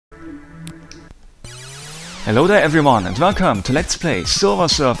Hello there everyone and welcome to Let's Play Silver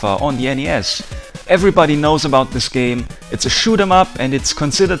Surfer on the NES. Everybody knows about this game. It's a shoot 'em up and it's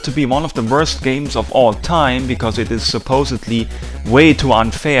considered to be one of the worst games of all time because it is supposedly way too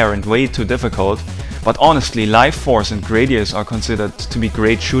unfair and way too difficult. But honestly, Life Force and Gradius are considered to be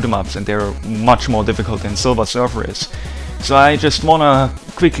great shoot 'em ups and they're much more difficult than Silver Surfer is. So I just wanna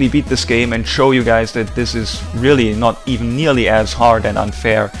quickly beat this game and show you guys that this is really not even nearly as hard and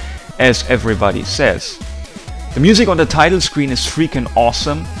unfair as everybody says. The music on the title screen is freaking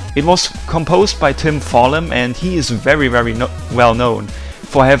awesome. It was composed by Tim Follum and he is very well known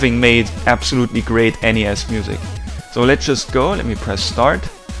for having made absolutely great NES music. So let's just go, let me press start.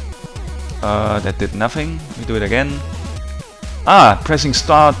 That did nothing, let me do it again. Pressing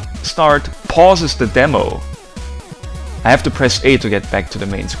start pauses the demo. I have to press A to get back to the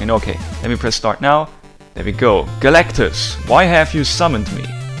main screen. Okay, let me press start now. There we go. Galactus, why have you summoned me?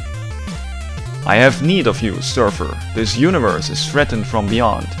 I have need of you, Surfer. This universe is threatened from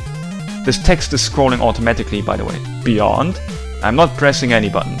beyond. This text is scrolling automatically, by the way. Beyond? I'm not pressing any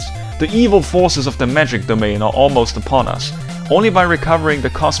buttons. The evil forces of the magic domain are almost upon us. Only by recovering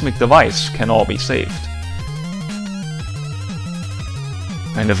the cosmic device can all be saved.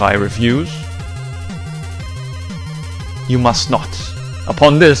 And if I refuse? You must not.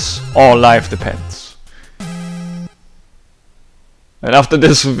 Upon this, all life depends. And after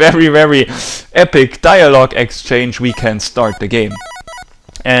this very epic dialogue exchange, we can start the game.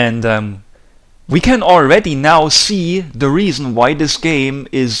 And we can already now see the reason why this game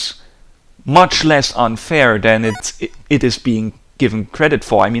is much less unfair than it is being given credit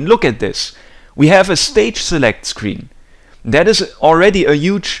for. I mean, look at this. We have a stage select screen. That is already a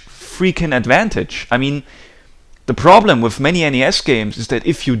huge freaking advantage. I mean, the problem with many NES games is that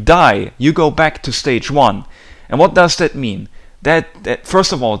if you die, you go back to stage 1. And what does that mean? That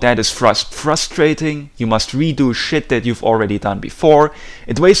first of all, that is frustrating. You must redo shit that you've already done before.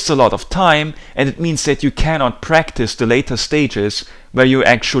 It wastes a lot of time, and it means that you cannot practice the later stages where you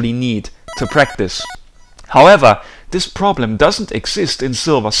actually need to practice. However, this problem doesn't exist in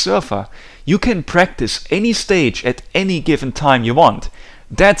Silver Surfer. You can practice any stage at any given time you want.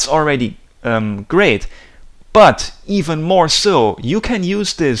 That's already great. But even more so, you can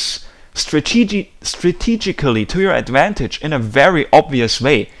use this strategically to your advantage in a very obvious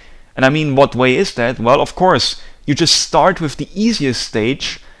way. And I mean, what way is that? Well, of course, you just start with the easiest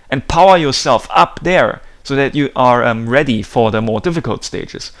stage and power yourself up there so that you are ready for the more difficult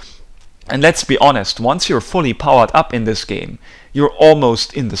stages. And let's be honest, once you're fully powered up in this game, you're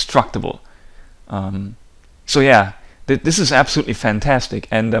almost indestructible. So yeah, this is absolutely fantastic.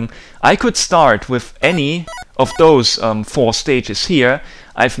 And I could start with any of those 4 stages here.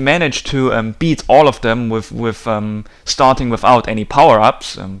 I've managed to beat all of them with starting without any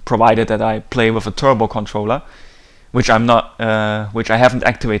power-ups, provided that I play with a turbo controller, which I have not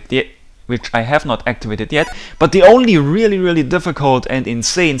activated yet. But the only really difficult and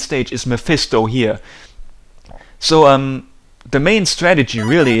insane stage is Mephisto here. So the main strategy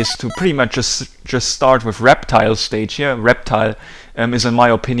really is to pretty much just start with Reptyl stage here. Reptyl is, in my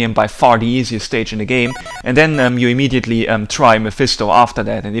opinion, by far the easiest stage in the game, and then you immediately try Mephisto after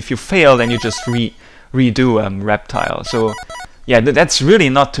that, and if you fail then you just redo Reptyl. So yeah, that's really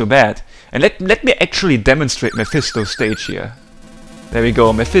not too bad. And let me actually demonstrate Mephisto stage here. There we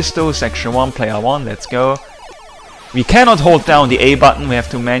go, Mephisto, section 1, player 1, let's go. We cannot hold down the A button, we have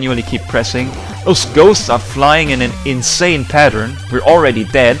to manually keep pressing. Those ghosts are flying in an insane pattern. We're already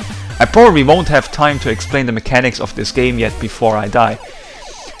dead. I probably won't have time to explain the mechanics of this game yet before I die.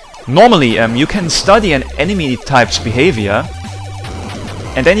 Normally, you can study an enemy type's behavior,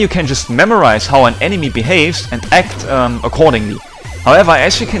 and then you can just memorize how an enemy behaves and act accordingly. However,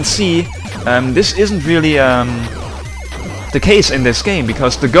 as you can see, this isn't really the case in this game,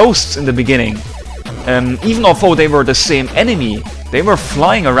 because the ghosts in the beginning, even although they were the same enemy, they were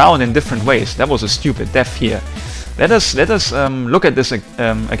flying around in different ways. That was a stupid death here. Let us look at this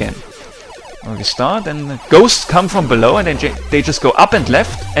again. We start, and the ghosts come from below, and then they just go up and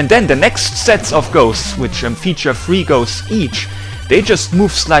left, and then the next sets of ghosts, which feature 3 ghosts each, they just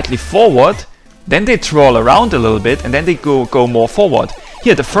move slightly forward, then they twirl around a little bit, and then they go more forward.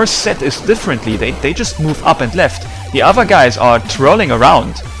 Here, the first set is differently. They just move up and left. The other guys are twirling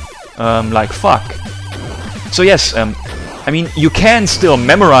around like fuck. So yes, I mean, you can still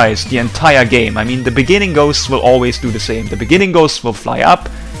memorize the entire game. I mean, the beginning ghosts will always do the same. The beginning ghosts will fly up,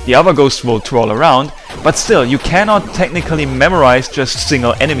 the other ghosts will twirl around, but still, you cannot technically memorize just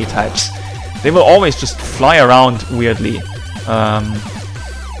single enemy types. They will always just fly around weirdly.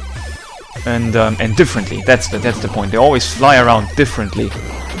 And differently. That's the point. They always fly around differently.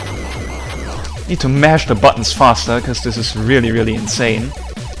 Need to mash the buttons faster, because this is really, really insane.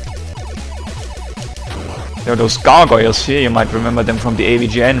 There are those gargoyles here, you might remember them from the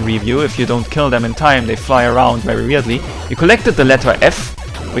AVGN review. If you don't kill them in time, they fly around very weirdly. You collected the letter F,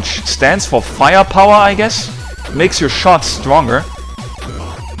 which stands for firepower, I guess. It makes your shots stronger.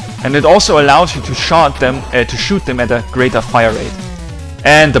 And it also allows you to shoot them at a greater fire rate.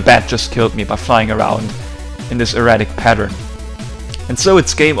 And the bat just killed me by flying around in this erratic pattern. And so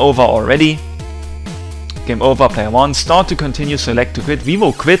it's game over already. Game over, player 1. Start to continue, select to quit. We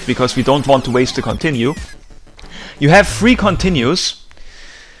will quit because we don't want to waste the continue. You have 3 continues.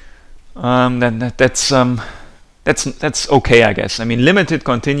 That's okay, I guess. I mean, limited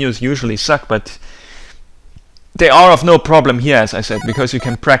continues usually suck, but they are of no problem here, as I said, because you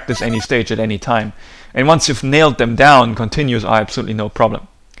can practice any stage at any time. And once you've nailed them down, continues are absolutely no problem.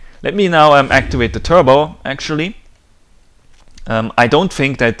 Let me now activate the turbo, actually. I don't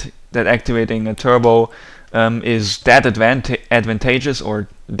think that activating a turbo is that advantageous or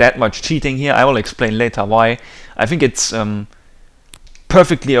that much cheating here. I will explain later why. I think it's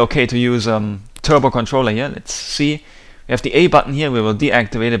perfectly okay to use turbo controller here. Let's see. We have the A button here. We will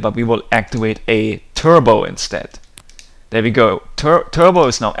deactivate it, but we will activate a turbo instead. There we go. Turbo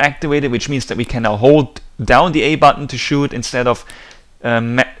is now activated, which means that we can now hold down the A button to shoot instead of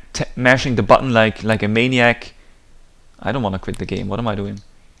mashing the button like a maniac. I don't want to quit the game. What am I doing?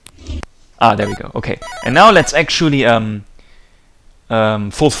 Ah, there we go. Okay. And now let's actually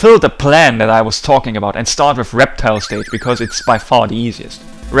fulfill the plan that I was talking about and start with Reptyl stage, because it's by far the easiest.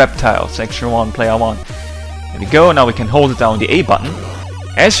 Reptyl, section 1, player 1. There we go. Now we can hold it down the A button.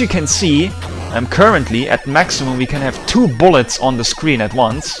 As you can see, currently at maximum we can have 2 bullets on the screen at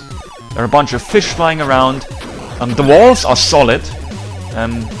once. There are a bunch of fish flying around. The walls are solid.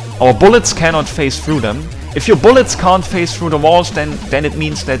 Our bullets cannot phase through them. If your bullets can't phase through the walls, then it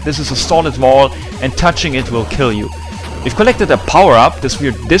means that this is a solid wall and touching it will kill you. We've collected a power-up, this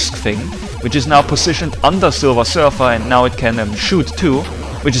weird disc thing, which is now positioned under Silver Surfer, and now it can shoot too,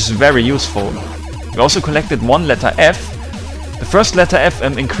 which is very useful. We also collected 1 letter F. The first letter F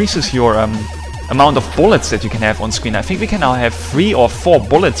increases your amount of bullets that you can have on screen. I think we can now have 3 or 4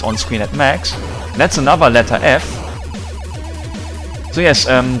 bullets on screen at max. That's another letter F. So yes,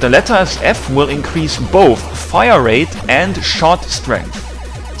 the letters F will increase both fire rate and shot strength.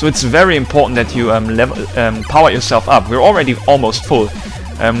 So it's very important that you power yourself up. We're already almost full.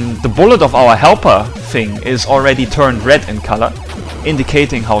 The bullet of our helper thing is already turned red in color,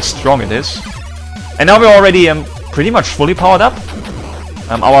 indicating how strong it is. And now we're already pretty much fully powered up.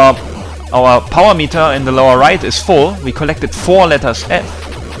 Our power meter in the lower right is full. We collected 4 letters F,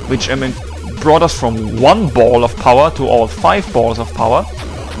 which brought us from 1 ball of power to all 5 balls of power.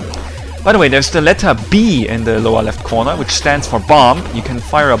 By the way, there's the letter B in the lower left corner, which stands for bomb. You can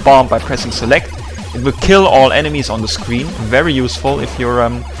fire a bomb by pressing select. It will kill all enemies on the screen. Very useful if you're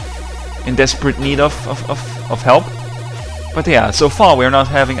in desperate need of help. But yeah, so far we're not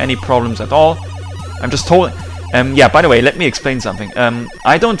having any problems at all. I'm just told... yeah, by the way, let me explain something.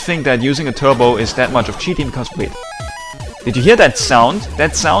 I don't think that using a turbo is that much of cheating, because... Wait. Did you hear that sound?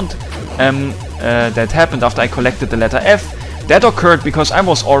 That sound that happened after I collected the letter F. That occurred because I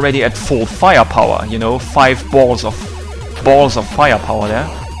was already at full firepower. You know, 5 balls of firepower there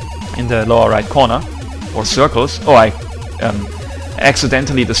in the lower right corner, or circles. Oh, I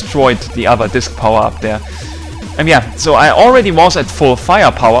accidentally destroyed the other disc power up there. Yeah, so I already was at full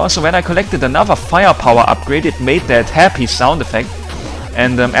firepower. So when I collected another firepower upgrade, it made that happy sound effect.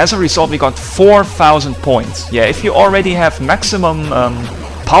 And as a result, we got 4,000 points. Yeah, if you already have maximum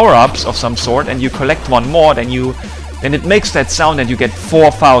power-ups of some sort and you collect 1 more, then it makes that sound and you get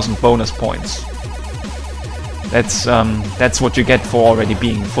 4,000 bonus points. That's what you get for already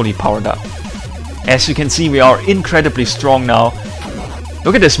being fully powered up. As you can see, we are incredibly strong now.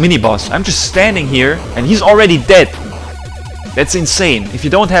 Look at this mini-boss. I'm just standing here and he's already dead. That's insane. If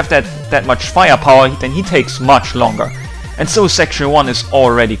you don't have that much firepower, then he takes much longer. And so section 1 is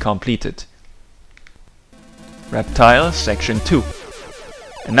already completed. Reptyl, section 2.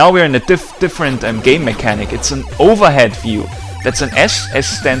 And now we're in a different game mechanic. It's an overhead view. That's an S. S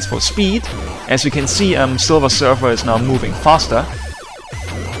stands for speed. As you can see, Silver Surfer is now moving faster.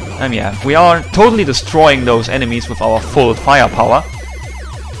 Yeah, we are totally destroying those enemies with our full firepower.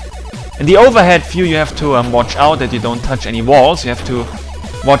 In the overhead view, you have to watch out that you don't touch any walls. You have to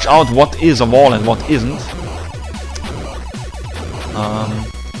watch out what is a wall and what isn't.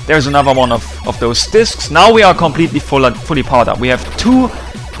 There's another one of those discs. Now we are completely fully powered up. We have 2...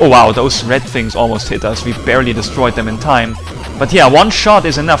 Oh wow, those red things almost hit us. We barely destroyed them in time. But yeah, 1 shot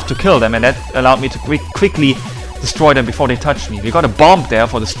is enough to kill them, and that allowed me to quickly destroy them before they touched me. We got a bomb there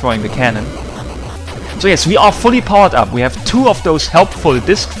for destroying the cannon. So yes, we are fully powered up. We have 2 of those helpful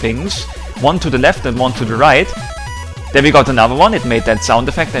disc things, one to the left and one to the right. Then we got another one, it made that sound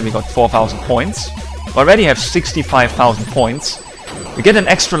effect, and we got 4,000 points. We already have 65,000 points. We get an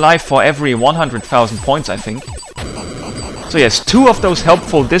extra life for every 100,000 points, I think. So yes, 2 of those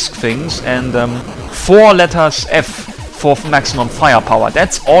helpful disc things and 4 letters F for maximum firepower.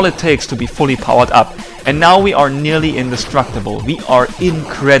 That's all it takes to be fully powered up. And now we are nearly indestructible. We are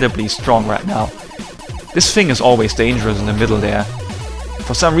incredibly strong right now. This thing is always dangerous in the middle there.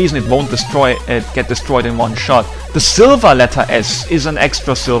 For some reason it won't get destroyed in one shot. The silver letter S is an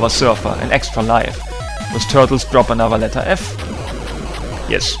extra silver surfer, an extra life. Those turtles drop another letter F.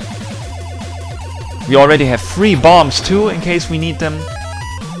 Yes. We already have 3 bombs too, in case we need them.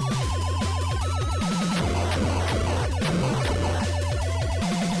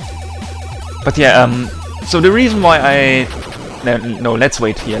 But yeah, so the reason why no, let's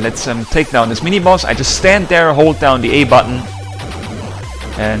wait here. Let's take down this mini-boss. I just stand there, hold down the A button,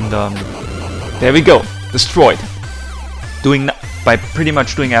 and there we go. Destroyed. By pretty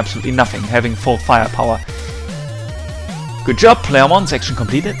much doing absolutely nothing, having full firepower. Good job, player 1, section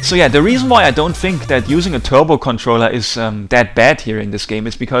completed. So yeah, the reason why I don't think that using a turbo controller is that bad here in this game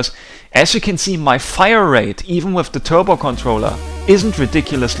is because, as you can see, my fire rate, even with the turbo controller, isn't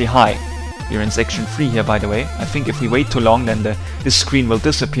ridiculously high. We're in section 3 here, by the way. I think if we wait too long, then this screen will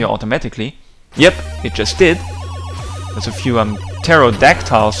disappear automatically. Yep, it just did. There's a few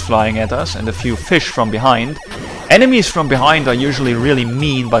pterodactyls flying at us and a few fish from behind. Enemies from behind are usually really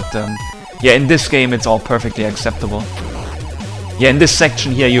mean, but yeah, in this game it's all perfectly acceptable. Yeah, in this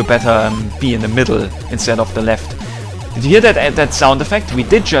section here you better be in the middle instead of the left. Did you hear that sound effect? We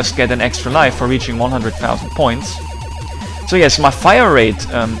did just get an extra life for reaching 100,000 points. So yes, my fire rate,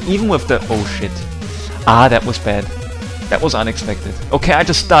 even with the... oh shit. Ah, that was bad. That was unexpected. Okay, I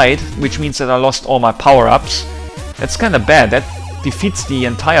just died, which means that I lost all my power-ups. That's kinda bad. That defeats the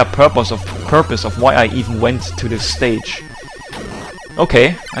entire purpose of why I even went to this stage.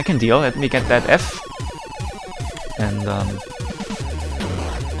 Okay, I can deal. Let me get that F. And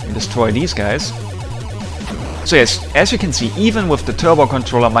destroy these guys. So yes, as you can see, even with the turbo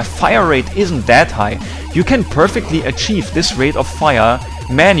controller, my fire rate isn't that high. You can perfectly achieve this rate of fire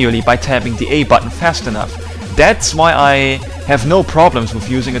manually by tapping the A button fast enough. That's why I have no problems with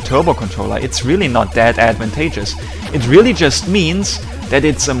using a turbo controller. It's really not that advantageous. It really just means that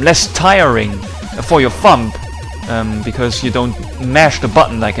it's less tiring for your thumb, because you don't mash the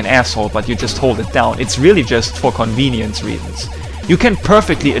button like an asshole, but you just hold it down. It's really just for convenience reasons. You can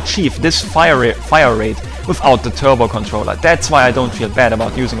perfectly achieve this fire rate without the turbo controller. That's why I don't feel bad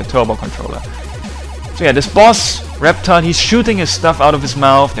about using a turbo controller. So yeah, this boss, Reptyl, he's shooting his stuff out of his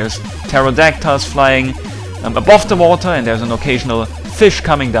mouth. There's pterodactyls flying above the water, and there's an occasional fish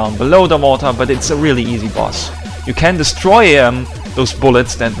coming down below the water, but it's a really easy boss. You can destroy those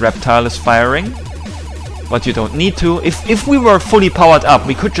bullets that Reptyl is firing, but you don't need to. If we were fully powered up,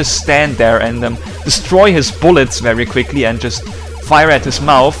 we could just stand there and destroy his bullets very quickly and just fire at his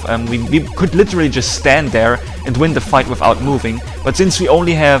mouth. We could literally just stand there and win the fight without moving. But since we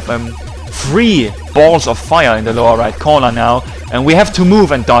only have 3 balls of fire in the lower right corner now, and we have to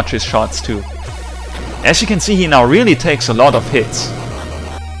move and dodge his shots too. As you can see, he now really takes a lot of hits.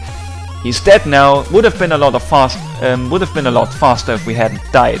 He's dead now. Would have been a lot faster if we hadn't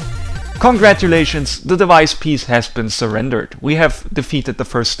died. Congratulations, the device piece has been surrendered. We have defeated the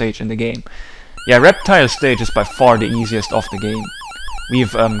first stage in the game. Yeah, Reptyl stage is by far the easiest of the game.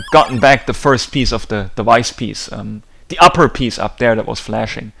 We've gotten back the first piece of the device piece, the upper piece up there that was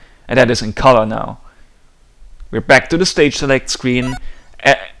flashing, and that is in color now. We're back to the stage select screen.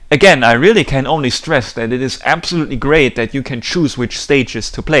 Again, I really can only stress that it is absolutely great that you can choose which stages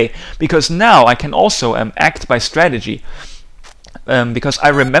to play, because now I can also act by strategy. Because I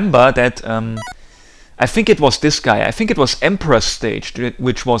remember that I think it was this guy, I think it was Emperor's stage,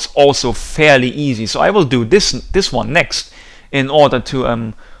 which was also fairly easy. So I will do this one next in order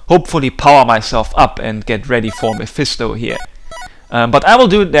to hopefully power myself up and get ready for Mephisto here. But I will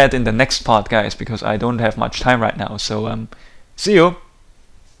do that in the next part, guys, because I don't have much time right now. So see you!